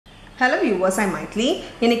Hello viewers, I'm Maitli.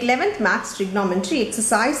 In 11th Maths Trigonometry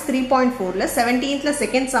exercise 3.4 la 17th la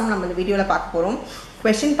second sum நம்ம இந்த வீடியோல பார்க்க போறோம்.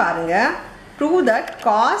 Question பாருங்க. Prove that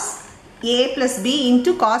cos a plus b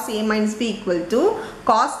into cos a minus b equal to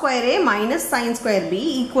cos square a minus sin square b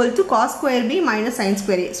equal to cos square b minus sin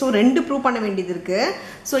square a. So ரெண்டு prove பண்ண வேண்டியது இருக்கு.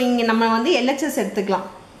 So இங்க நம்ம வந்து LHS எடுத்துக்கலாம்.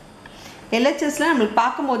 LHSல நமக்கு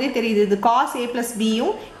பார்க்கும்போதே தெரியுது இது cos a plus b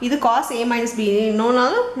யும் இது cos a minus b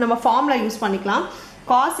இன்னொன்னாலும் நம்ம ஃபார்முலா யூஸ் பண்ணிக்கலாம்.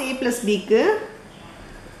 Cos a plus b க்கு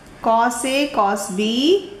cos a cos b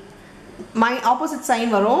opposite sign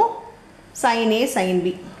வரும் sin a sin b.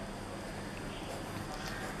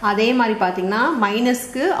 அதே மாதிரி பார்த்தீங்கன்னா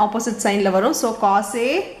மைனஸ்க்கு opposite signல வரும். So cos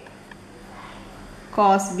a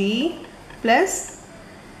cos b plus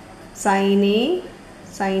sin a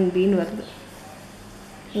sin b ன்னு வருது.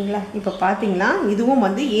 சரிங்களா? இப்போ பார்த்தீங்களா இதுவும்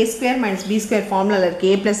வந்து a square minus b square ஃபார்முலால இருக்கு.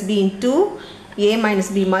 a plus b into a minus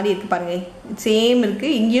b மாதிரி இருக்கு பாருங்க. சேம் இருக்கு,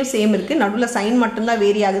 இங்கேயும் சேம் இருக்கு. நடுவுல சைன் மட்டும் தான்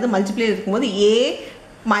வேரி ஆகுது. மல்டிப்ளை இருக்கும்போது a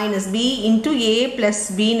minus b into a plus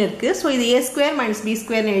b ன்னு இருக்கு. ஸோ இது a square minus b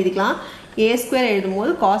square ன்னு எழுதிக்கலாம். a square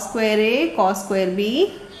எழுதும்போது cos square a cos square b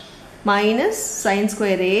minus sin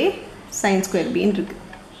square a sin square b ன்னு இருக்கு.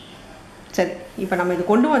 சரி, இப்போ நம்ம இது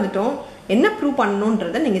கொண்டு வந்துட்டோம். என்ன ப்ரூவ்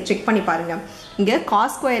பண்ணணுன்றதை நீங்கள் செக் பண்ணி பாருங்க. இங்கே cos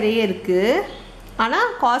square a இருக்கு, ஆனால்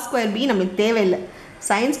cos square b நமக்கு தேவையில்லை.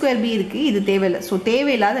 sin square b இருக்குது, இது தேவையில்லை. ஸோ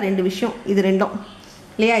தேவையில்லாத ரெண்டு விஷயம் இது ரெண்டும்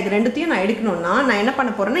இல்லையா? இது ரெண்டுத்தையும் நான் எடுக்கணும்னா நான் என்ன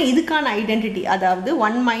பண்ண போகிறேன்னா இதுக்கான ஐடென்டிட்டி, அதாவது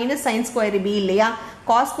 1 மைனஸ் sin square b இல்லையா,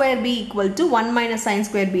 cos square b equal to 1 minus sin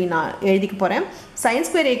square b நான் எழுதிக்க போகிறேன். sin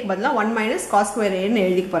square a க்கு பதிலாக 1 மைனஸ் cos square a ன்னு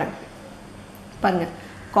எழுதிக்க போகிறேன். பாருங்கள்,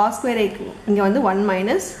 cos square a க்கு இங்கே வந்து 1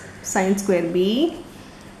 minus sin square b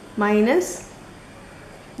minus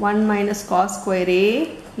 1 minus cos square a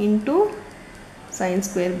into sin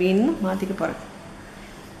square b ன்னு மாற்றிக்க போகிறேன்.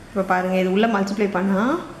 இப்போ பாருங்கள், இது உள்ள மல்டிப்ளை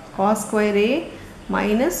பண்ணால் cos square a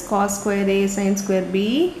minus cos square a sin square b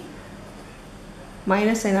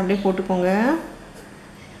minus sign அப்படியே போட்டுக்கோங்க,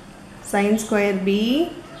 sin square b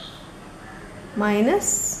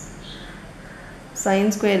minus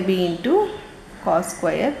sin square b into cos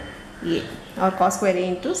square a or cos square a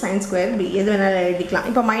into sin square b எது வேணாலும் எழுதிக்கலாம்.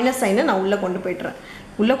 இப்போ minus சைனை நான் உள்ளே கொண்டு போய்ட்டுறேன்.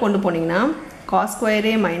 உள்ளே கொண்டு போனீங்கன்னா cos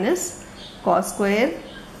square a minus cos square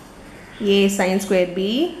a sin square b,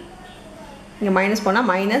 இங்கே மைனஸ் போனால்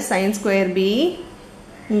மைனஸ் sin square b,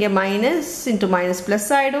 இங்கே மைனஸ் இன்ட்டு மைனஸ் ப்ளஸ்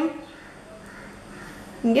ஆகிடும்,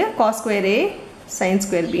 இங்கே cos square a sin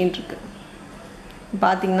square b இருக்கு.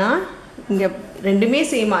 பார்த்தீங்கன்னா இங்கே ரெண்டுமே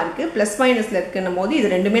சேமாக இருக்குது, ப்ளஸ் மைனஸில் இருக்குன்னும் போது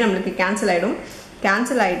இது ரெண்டுமே நம்மளுக்கு கேன்சல் ஆகிடும்.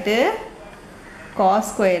 கேன்சல் ஆகிட்டு cos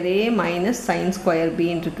square a minus sin square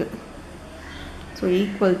b இருக்கு. So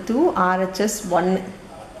equal to RHS 1.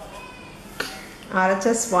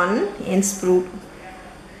 RHS 1 hence proved.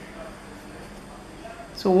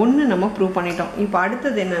 So ஒன்று நம்ம ப்ரூவ் பண்ணிட்டோம். இப்போ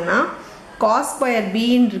அடுத்தது என்னென்னா cos square b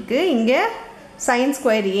இருக்கு, இங்கே sin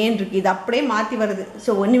square a இருக்கு. இது அப்படியே மாற்றி வருது. ஸோ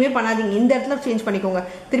ஒன்றுமே பண்ணாதீங்க, இந்த இடத்துல சேஞ்ச் பண்ணிக்கோங்க.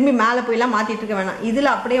 திரும்பி மேலே போயெல்லாம் மாற்றிட்டு இருக்க வேணாம். இதில்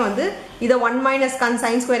அப்படியே வந்து இதை 1 மைனஸ்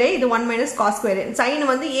sin square a, இது 1 minus cos square a. Sign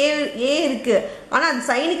வந்து a இருக்குது, ஆனால் அது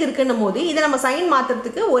சைனுக்கு இருக்குன்னும் போது இதை நம்ம சைன்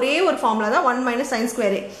மாற்றுறதுக்கு ஒரே ஒரு ஃபார்முலா தான் 1 மைனஸ் sin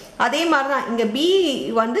square a. அதே மாதிரி தான் இங்கே b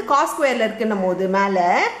வந்து cos squareல இருக்குன்னும் போது மேலே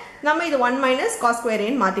நம்ம இது 1 மைனஸ் cos square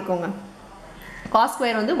a மாற்றிக்கோங்க. cos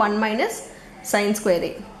square வந்து 1 மைனஸ் sin square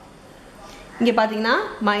a. இங்கே பார்த்தீங்கன்னா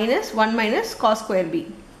minus 1 minus cos square b.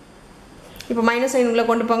 இப்போ மைனஸ் சைன் உள்ள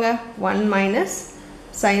கொண்டு போங்க, 1 minus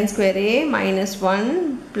sin square a minus 1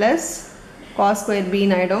 plus cos square b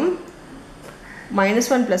ஆகிடும். மைனஸ்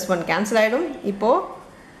 1 ப்ளஸ் 1 கேன்சல் ஆகிடும். இப்போது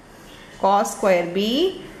cos square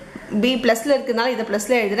b ப்ளஸில் இருக்கிறதுனால இதை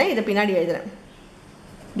ப்ளஸில் எழுதுகிறேன், இதை பின்னாடி எழுதுகிறேன்.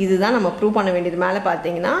 இதுதான் நம்ம ப்ரூவ் பண்ண வேண்டியது. மேலே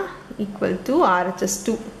பார்த்தீங்கன்னா equal to RHS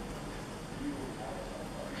 2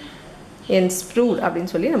 hence proved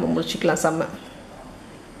அப்படின்னு சொல்லி நம்ம முடிச்சுக்கலாம் சம்ம.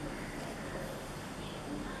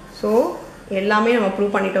 ஸோ எல்லாமே நம்ம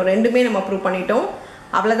ப்ரூவ் பண்ணிட்டோம், ரெண்டுமே நம்ம ப்ரூவ் பண்ணிட்டோம்.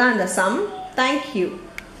 அவ்வளோதான் இந்த சம். தேங்க்யூ.